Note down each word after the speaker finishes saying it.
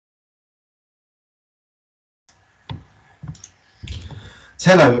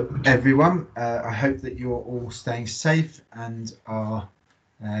Hello everyone, I hope that you're all staying safe and are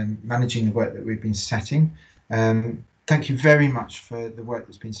managing the work that we've been setting. Thank you very much for the work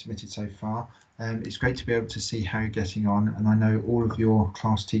that's been submitted so far. It's great to be able to see how you're getting on, and I know all of your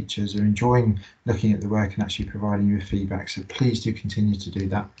class teachers are enjoying looking at the work and actually providing you with feedback, so please do continue to do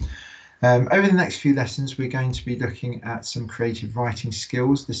that. Over the next few lessons, we're going to be looking at some creative writing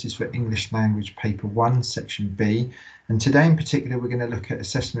skills. This is for English Language Paper 1, Section B. And today in particular, we're going to look at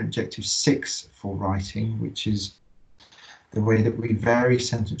Assessment Objective 6 for writing, which is the way that we vary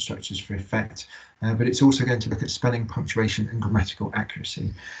sentence structures for effect. But it's also going to look at spelling, punctuation and grammatical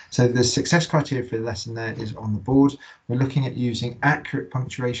accuracy. So the success criteria for the lesson there is on the board. We're looking at using accurate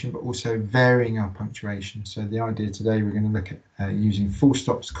punctuation, but also varying our punctuation. So the idea today, we're going to look at using full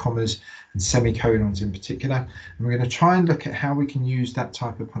stops, commas and semicolons in particular. And we're going to try and look at how we can use that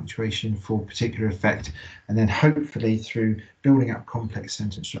type of punctuation for particular effect, and then hopefully through building up complex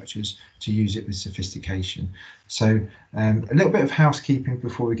sentence structures to use it with sophistication. So a little bit of housekeeping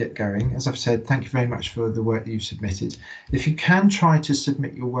before we get going. As I've said, thank you very much for the work that you've submitted. If you can try to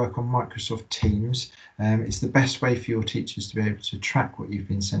submit your work on Microsoft Teams, it's the best way for your teachers to be able to track what you've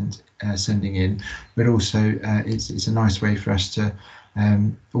been sending in, but also it's a nice way for us to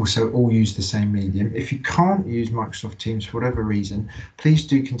also all use the same medium. If you can't use Microsoft Teams for whatever reason, please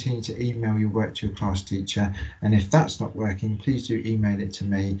do continue to email your work to your class teacher, and if that's not working, please do email it to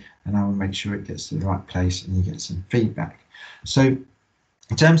me and I will make sure it gets to the right place and you get some feedback. So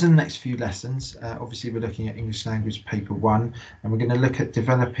in terms of the next few lessons, obviously we're looking at English Language Paper 1, and we're going to look at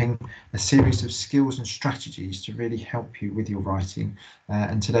developing a series of skills and strategies to really help you with your writing.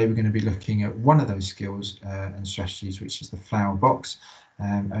 And today we're going to be looking at one of those skills and strategies, which is the flower box.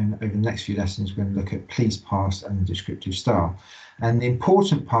 And over the next few lessons, we're going to look at please pass and the descriptive style. And the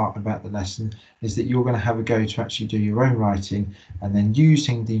important part about the lesson is that you're going to have a go to actually do your own writing, and then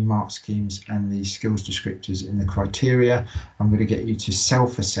using the mark schemes and the skills descriptors in the criteria, I'm going to get you to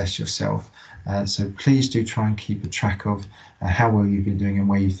self-assess yourself. So please do try and keep a track of how well you've been doing and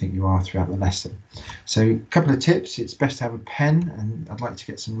where you think you are throughout the lesson. So a couple of tips: it's best to have a pen, and I'd like to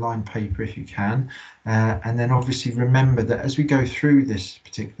get some lined paper if you can. And then obviously remember that as we go through this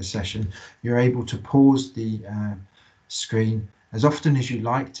particular session, you're able to pause the screen as often as you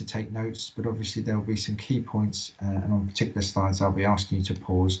like to take notes, but obviously there will be some key points and on particular slides I'll be asking you to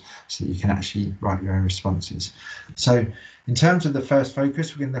pause so that you can actually write your own responses. So in terms of the first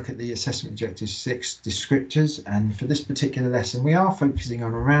focus, we're going to look at the Assessment Objective 6 descriptors, and for this particular lesson we are focusing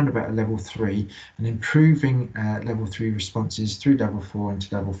on around about a level 3 and improving level 3 responses through level 4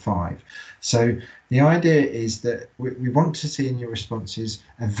 into level 5. So the idea is that we want to see in your responses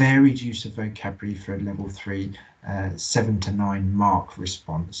a varied use of vocabulary for a level 3 7 to 9 mark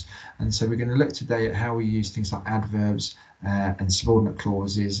response. And so we're going to look today at how we use things like adverbs and subordinate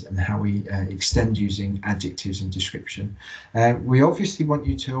clauses, and how we extend using adjectives and description. We obviously want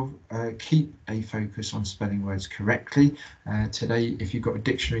you to keep a focus on spelling words correctly. Today, if you've got a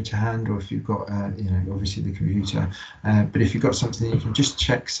dictionary to hand, or if you've got, obviously the computer, but if you've got something you can just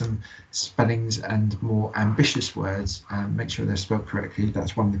check some spellings and more ambitious words, make sure they're spelled correctly.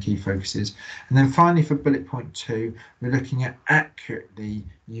 That's one of the key focuses. And then finally, for bullet point 2, we're looking at accurately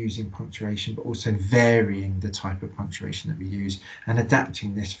using punctuation, but also varying the type of punctuation that we use and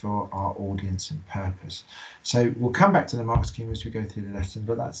adapting this for our audience and purpose. So we'll come back to the mark scheme as we go through the lesson,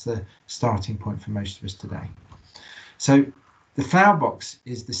 but that's the starting point for most of us today. So the flower box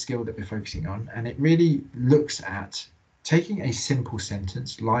is the skill that we're focusing on, and it really looks at taking a simple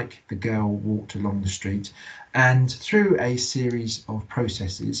sentence like the girl walked along the street, and through a series of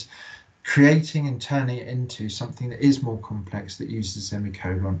processes creating and turning it into something that is more complex, that uses a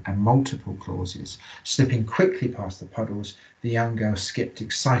semicolon and multiple clauses. Slipping quickly past the puddles, the young girl skipped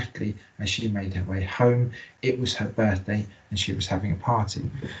excitedly as she made her way home. It was her birthday and she was having a party.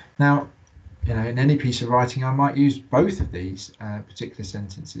 Now, in any piece of writing, I might use both of these particular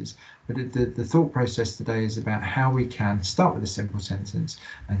sentences, but the thought process today is about how we can start with a simple sentence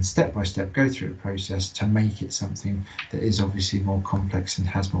and step by step go through a process to make it something that is obviously more complex and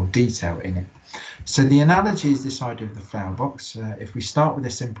has more detail in it. So the analogy is this idea of the flower box. If we start with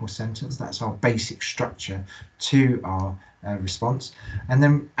a simple sentence, that's our basic structure to our response, and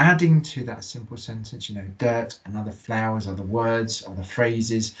then adding to that simple sentence, dirt and other flowers, other words, other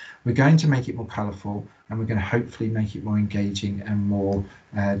phrases, we're going to make it more colourful, and we're going to hopefully make it more engaging and more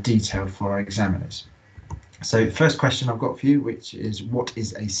detailed for our examiners. So first question I've got for you, which is, what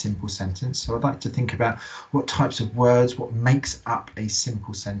is a simple sentence? So I'd like to think about what types of words, what makes up a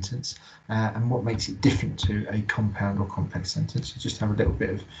simple sentence, and what makes it different to a compound or complex sentence. So just have a little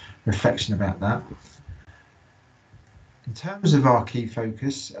bit of reflection about that. In terms of our key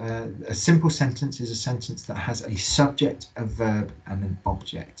focus, a simple sentence is a sentence that has a subject, a verb and an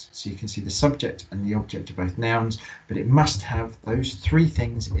object. So you can see the subject and the object are both nouns, but it must have those three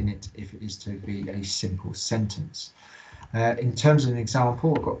things in it if it is to be a simple sentence. In terms of an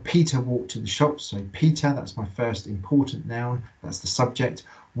example, I've got Peter walked to the shop. So Peter, that's my first important noun. That's the subject.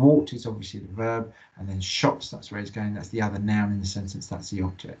 Walked is obviously the verb. And then shops, that's where he's going. That's the other noun in the sentence. That's the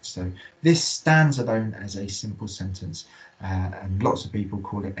object. So this stands alone as a simple sentence. And lots of people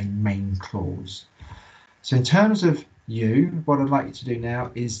call it a main clause. So in terms of you, what I'd like you to do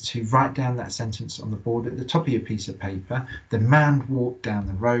now is to write down that sentence on the board at the top of your piece of paper. The man walked down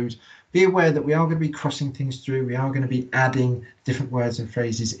the road. Be aware that we are going to be crossing things through. We are going to be adding different words and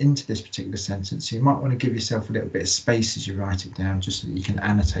phrases into this particular sentence. So you might want to give yourself a little bit of space as you write it down, just so that you can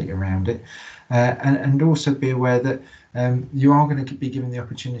annotate around it. And also be aware that you are going to be given the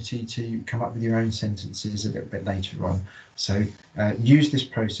opportunity to come up with your own sentences a little bit later on. So use this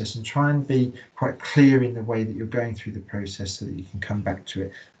process and try and be quite clear in the way that you're going through the process so that you can come back to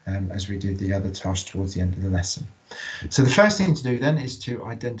it as we do the other tasks towards the end of the lesson. So the first thing to do then is to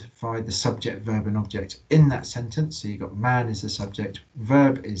identify the subject, verb and object in that sentence. So you've got man is the subject,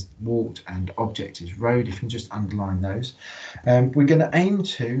 verb is walked and object is road. If you can just underline those. We're going to aim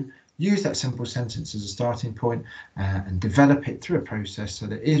to use that simple sentence as a starting point and develop it through a process so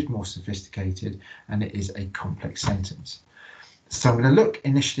that it is more sophisticated and it is a complex sentence. So I'm going to look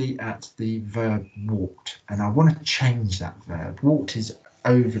initially at the verb walked, and I want to change that verb. Walked is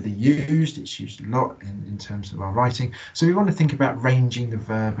overly used, it's used a lot in terms of our writing, so we want to think about ranging the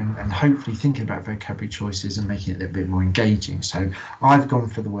verb and hopefully thinking about vocabulary choices and making it a little bit more engaging. So I've gone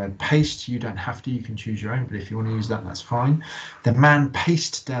for the word paced. You don't have to, you can choose your own, but if you want to use that, that's fine. The man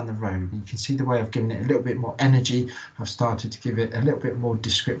paced down the road. You can see the way I've given it a little bit more energy. I've started to give it a little bit more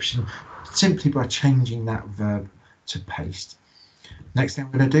description simply by changing that verb to paced. Next thing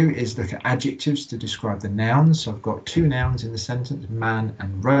I'm going to do is look at adjectives to describe the nouns. So I've got two nouns in the sentence, man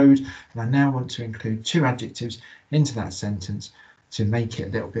and road, and I now want to include two adjectives into that sentence to make it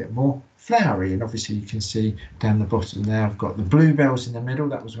a little bit more flowery. And obviously you can see down the bottom there, I've got the bluebells in the middle.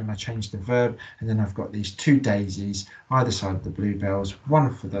 That was when I changed the verb. And then I've got these two daisies either side of the bluebells,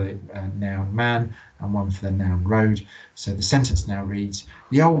 one for the noun man and one for the noun road. So the sentence now reads,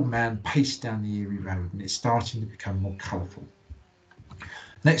 the old man paced down the Erie Road, and it's starting to become more colourful.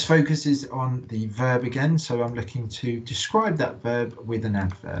 Next focus is on the verb again, so I'm looking to describe that verb with an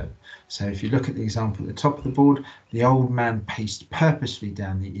adverb. So if you look at the example at the top of the board, the old man paced purposely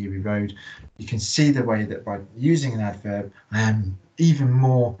down the Erie Road. You can see the way that by using an adverb, I am even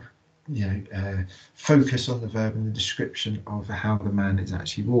more focus on the verb and the description of how the man is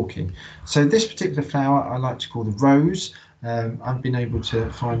actually walking. So this particular flower I like to call the rose. I've been able to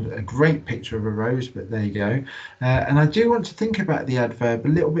find a great picture of a rose, but there you go. And I do want to think about the adverb a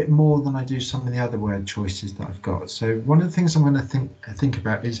little bit more than I do some of the other word choices that I've got. So one of the things I'm going to think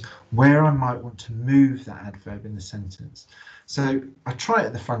about is where I might want to move that adverb in the sentence. So I try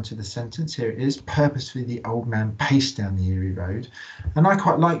at the front of the sentence. Here it is, purposefully the old man paced down the Erie Road. And I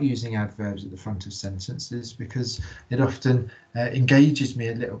quite like using adverbs at the front of sentences because it often engages me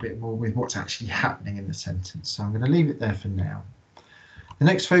a little bit more with what's actually happening in the sentence. So I'm going to leave it there for now. The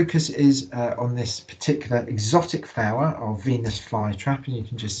next focus is on this particular exotic flower of Venus flytrap, and you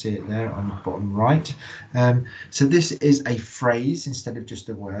can just see it there on the bottom right. So this is a phrase instead of just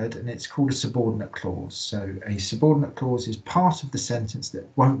a word, and it's called a subordinate clause. So a subordinate clause is part of the sentence that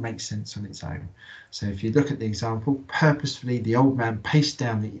won't make sense on its own. So if you look at the example, purposefully the old man paced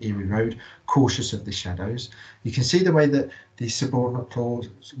down the Erie Road, cautious of the shadows. You can see the way that the subordinate clause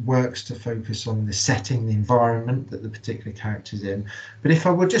works to focus on the setting, the environment that the particular character is in. But if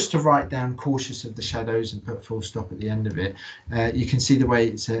I were just to write down cautious of the shadows and put full stop at the end of it, you can see the way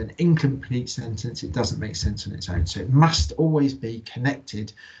it's an incomplete sentence. It doesn't make sense on its own. So it must always be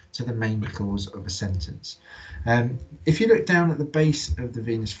connected to the main clause of a sentence. If you look down at the base of the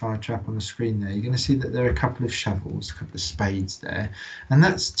Venus flytrap on the screen there, you're going to see that there are a couple of shovels, a couple of spades there, and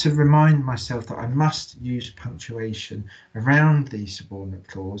that's to remind myself that I must use punctuation around the subordinate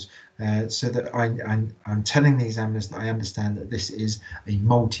clause so that I'm telling the examiners that I understand that this is a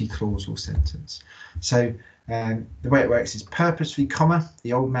multi-clausal sentence. So the way it works is purposefully, comma,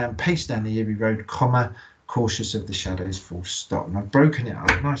 the old man paced down the Erie Road, comma, cautious of the shadows, full stop. And I've broken it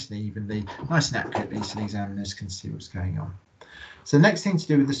up nice and evenly, nice and accurately, so the examiners can see what's going on. So the next thing to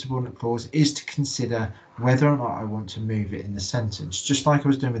do with the subordinate clause is to consider whether or not I want to move it in the sentence. Just like I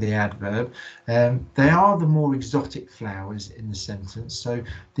was doing with the adverb, they are the more exotic flowers in the sentence. So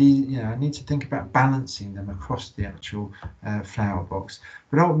I need to think about balancing them across the actual flower box.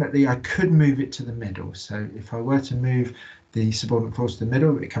 But ultimately, I could move it to the middle. So if I were to move the subordinate clause to the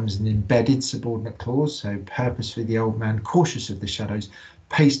middle, it becomes an embedded subordinate clause. So purposefully, the old man, cautious of the shadows,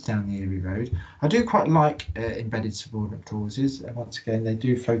 paced down the Erie Road. I do quite like embedded subordinate clauses. Once again, they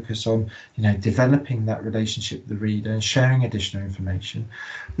do focus on developing that relationship with the reader and sharing additional information.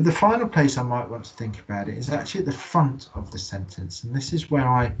 But the final place I might want to think about it is actually at the front of the sentence, and this is where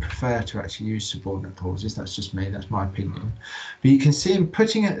I prefer to actually use subordinate clauses. That's just me, that's my opinion. But you can see in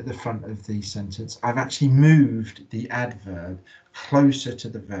putting it at the front of the sentence, I've actually moved the adverb closer to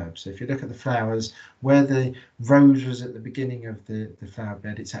the verb. So if you look at the flowers, where the rose was at the beginning of the flower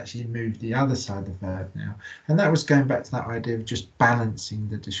bed, it's actually moved the other side of the verb now. And that was going back to that idea of just balancing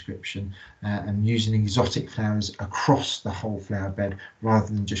the description and using exotic flowers across the whole flower bed rather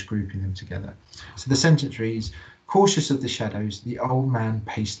than just grouping them together. So the sentence reads, cautious of the shadows, the old man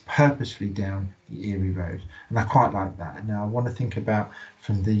paced purposefully down the Erie Road. And I quite like that. And now I want to think about,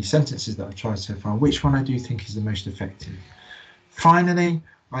 from the sentences that I've tried so far, which one I do think is the most effective. Finally,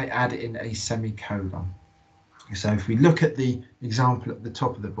 I add in a semicolon. So if we look at the example at the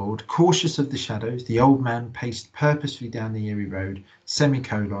top of the board, cautious of the shadows, the old man paced purposefully down the Erie Road,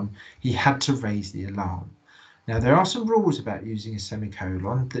 semicolon, he had to raise the alarm. Now, there are some rules about using a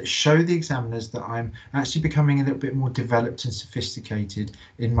semicolon that show the examiners that I'm actually becoming a little bit more developed and sophisticated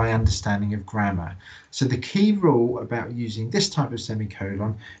in my understanding of grammar. So the key rule about using this type of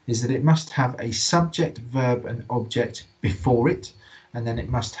semicolon is that it must have a subject, verb and object before it, and then it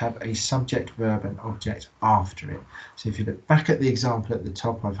must have a subject, verb and object after it. So if you look back at the example at the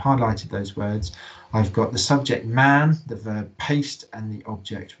top, I've highlighted those words. I've got the subject man, the verb paced, and the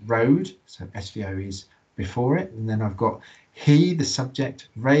object road. So SVO is before it, and then I've got he, the subject,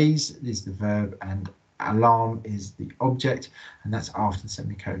 raise is the verb, and alarm is the object, and that's after the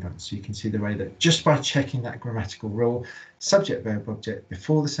semicolon. So you can see the way that just by checking that grammatical rule, subject, verb, object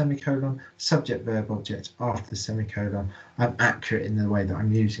before the semicolon, subject, verb, object after the semicolon, I'm accurate in the way that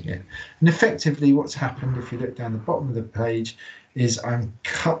I'm using it. And effectively what's happened, if you look down the bottom of the page, is I'm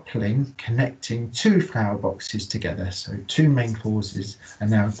connecting two flower boxes together. So two main clauses are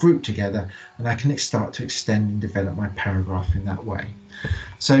now grouped together, and I can start to extend and develop my paragraph in that way.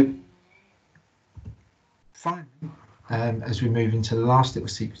 So finally, as we move into the last little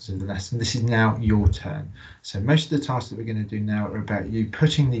sequence of the lesson, this is now your turn. So most of the tasks that we're going to do now are about you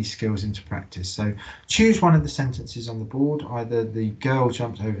putting these skills into practice. So choose one of the sentences on the board, either the girl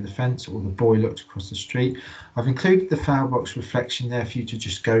jumped over the fence or the boy looked across the street. I've included the flower box reflection there for you to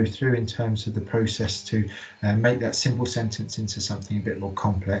just go through in terms of the process to make that simple sentence into something a bit more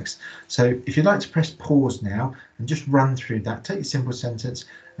complex. So if you'd like to press pause now and just run through that, take a simple sentence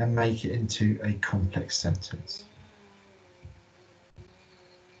and make it into a complex sentence.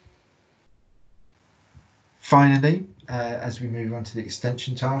 Finally, as we move on to the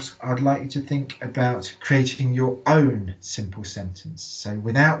extension task, I'd like you to think about creating your own simple sentence. So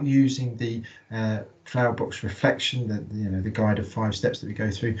without using the flower box reflection, the guide of 5 steps that we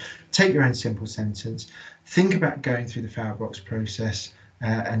go through, take your own simple sentence, think about going through the flower box process,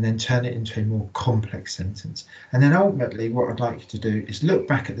 and then turn it into a more complex sentence. And then ultimately what I'd like you to do is look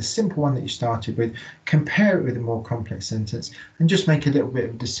back at the simple one that you started with, compare it with a more complex sentence, and just make a little bit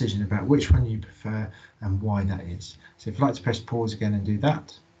of a decision about which one you prefer and why that is. So if you'd like to press pause again and do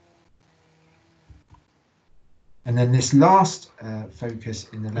that. And then this last focus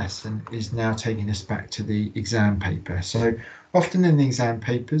in the lesson is now taking us back to the exam paper. So often in the exam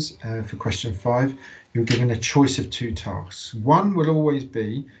papers for question 5, you're given a choice of 2 tasks. One will always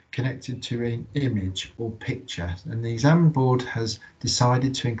be connected to an image or picture, and the exam board has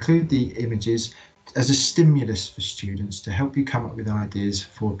decided to include the images as a stimulus for students to help you come up with ideas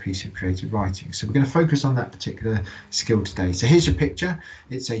for a piece of creative writing. So we're going to focus on that particular skill today. So here's your picture.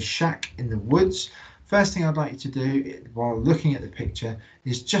 It's a shack in the woods. First thing I'd like you to do while looking at the picture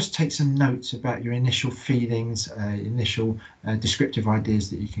is just take some notes about your initial feelings, initial descriptive ideas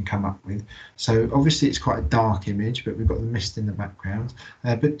that you can come up with. So obviously it's quite a dark image, but we've got the mist in the background.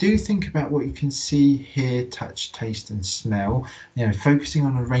 But do think about what you can see, hear, touch, taste and smell. Focusing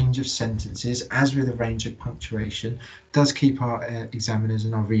on a range of sentences, as with a range of punctuation, does keep our examiners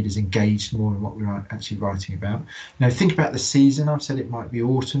and our readers engaged more in what we're actually writing about. Think about the season. I've said it might be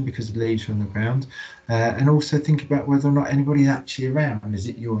autumn because the leaves are on the ground. and also think about whether or not anybody's actually around. Is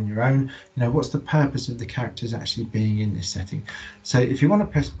it you on your own? What's the purpose of the characters actually being in this setting? So if you want to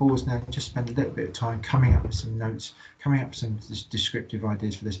press pause now, just spend a little bit of time coming up with some notes, coming up with some descriptive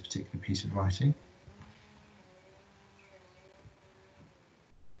ideas for this particular piece of writing.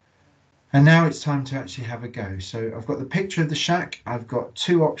 And now it's time to actually have a go. So I've got the picture of the shack. I've got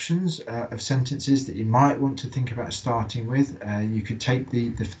two options of sentences that you might want to think about starting with. You could take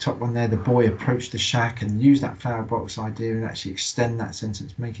the top one there, the boy approached the shack, and use that flower box idea and actually extend that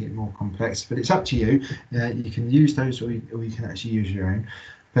sentence, making it more complex. But it's up to you. You can use those or you can actually use your own.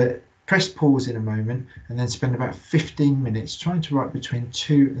 But press pause in a moment and then spend about 15 minutes trying to write between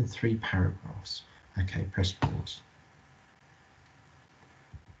 2 and 3 paragraphs. Okay, press pause.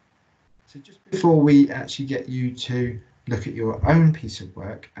 So just before we actually get you to look at your own piece of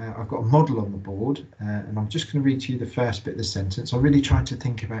work, I've got a model on the board, and I'm just going to read to you the first bit of the sentence. I really tried to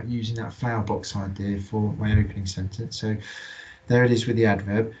think about using that flower box idea for my opening sentence. So there it is with the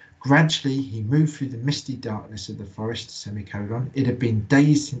adverb. Gradually, he moved through the misty darkness of the forest, semicolon. It had been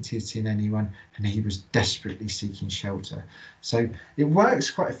days since he had seen anyone, and he was desperately seeking shelter. So it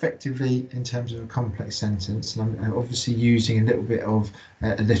works quite effectively in terms of a complex sentence, and I'm obviously using a little bit of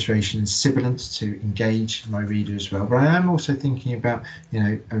alliteration and sibilance to engage my reader as well. But I am also thinking about,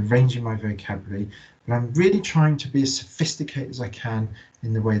 arranging my vocabulary. But I'm really trying to be as sophisticated as I can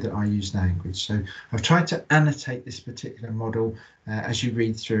in the way that I use language. So I've tried to annotate this particular model as you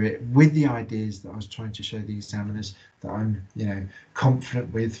read through it with the ideas that I was trying to show the examiners that I'm,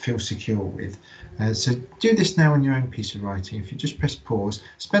 confident with, feel secure with. So do this now on your own piece of writing. If you just press pause,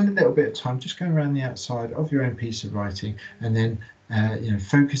 spend a little bit of time just going around the outside of your own piece of writing, and then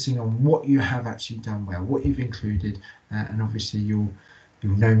focusing on what you have actually done well, what you've included, and obviously you'll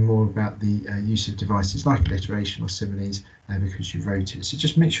know more about the use of devices like alliteration or similes because you wrote it. So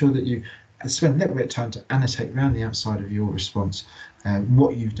just make sure that you spend a little bit of time to annotate around the outside of your response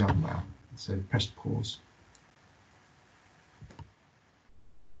what you've done well. So press pause.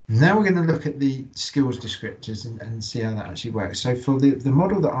 Now we're going to look at the skills descriptors and see how that actually works. So for the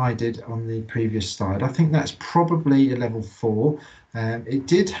model that I did on the previous slide, I think that's probably a level 4. It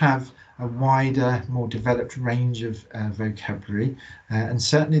did have a wider, more developed range of vocabulary, and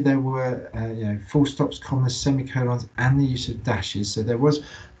certainly there were full stops, commas, semicolons, and the use of dashes. So there was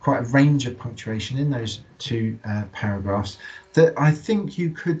quite a range of punctuation in those 2 paragraphs that I think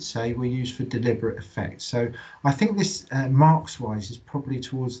you could say were used for deliberate effect. So I think this marks-wise is probably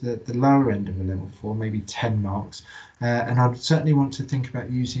towards the lower end of a level 4, maybe 10 marks. And I'd certainly want to think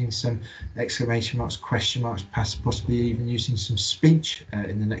about using some exclamation marks, question marks, possibly even using some speech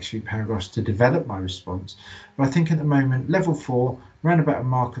in the next few paragraphs to develop my response. But I think at the moment, level 4, around about a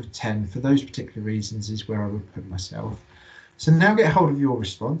mark of 10 for those particular reasons is where I would put myself. So now get hold of your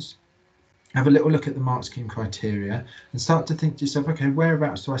response. Have a little look at the mark scheme criteria and start to think to yourself, okay,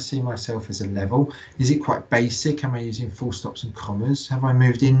 whereabouts do I see myself as a level? Is it quite basic? Am I using full stops and commas? Have I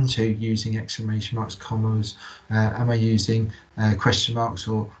moved into using exclamation marks, commas? Am I using question marks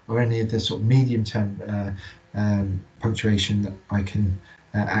or any of the sort of medium term punctuation that I can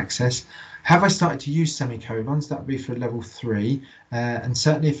access? Have I started to use semicolons? That would be for level 3. And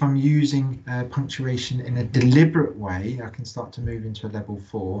certainly if I'm using punctuation in a deliberate way, I can start to move into a level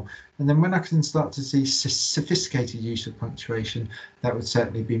 4. And then when I can start to see sophisticated use of punctuation, that would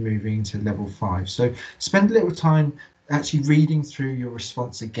certainly be moving into level 5. So spend a little time actually reading through your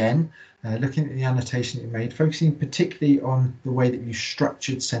response again, looking at the annotation that you made, focusing particularly on the way that you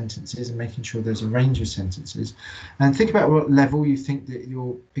structured sentences and making sure there's a range of sentences, and think about what level you think that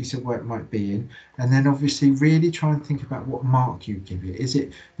your piece of work might be in, and then obviously really try and think about what mark you give it. Is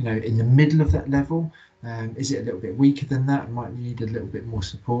it in the middle of that level? Is it a little bit weaker than that and might need a little bit more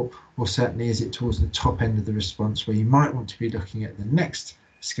support, or certainly is it towards the top end of the response where you might want to be looking at the next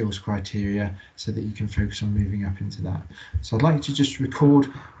skills criteria so that you can focus on moving up into that. So I'd like you to just record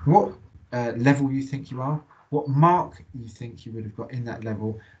what level you think you are, what mark you think you would have got in that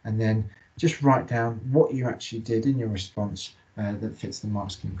level, and then just write down what you actually did in your response that fits the mark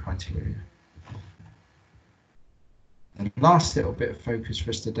scheme criteria. The last little bit of focus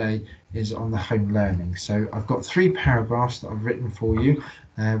for us today is on the home learning. So I've got 3 paragraphs that I've written for you,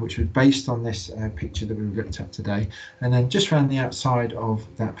 which were based on this picture that we've looked at today. And then just around the outside of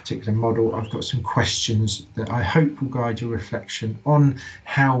that particular model, I've got some questions that I hope will guide your reflection on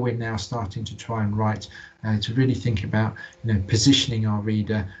how we're now starting to try and write, to really think about positioning our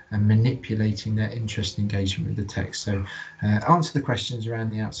reader and manipulating their interest and engagement with the text. So answer the questions around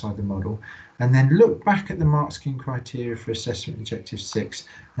the outside of the model, and then look back at the mark scheme criteria for assessment objective 6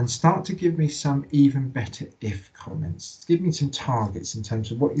 and start to give me some even better if comments. Give me some targets in terms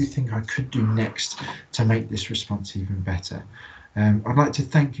terms of what you think I could do next to make this response even better. I'd like to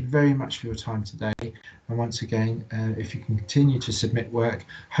thank you very much for your time today, and once again, if you can continue to submit work,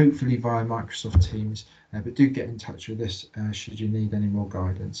 hopefully via Microsoft Teams, but do get in touch with us should you need any more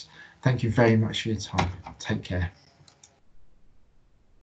guidance. Thank you very much for your time. Take care.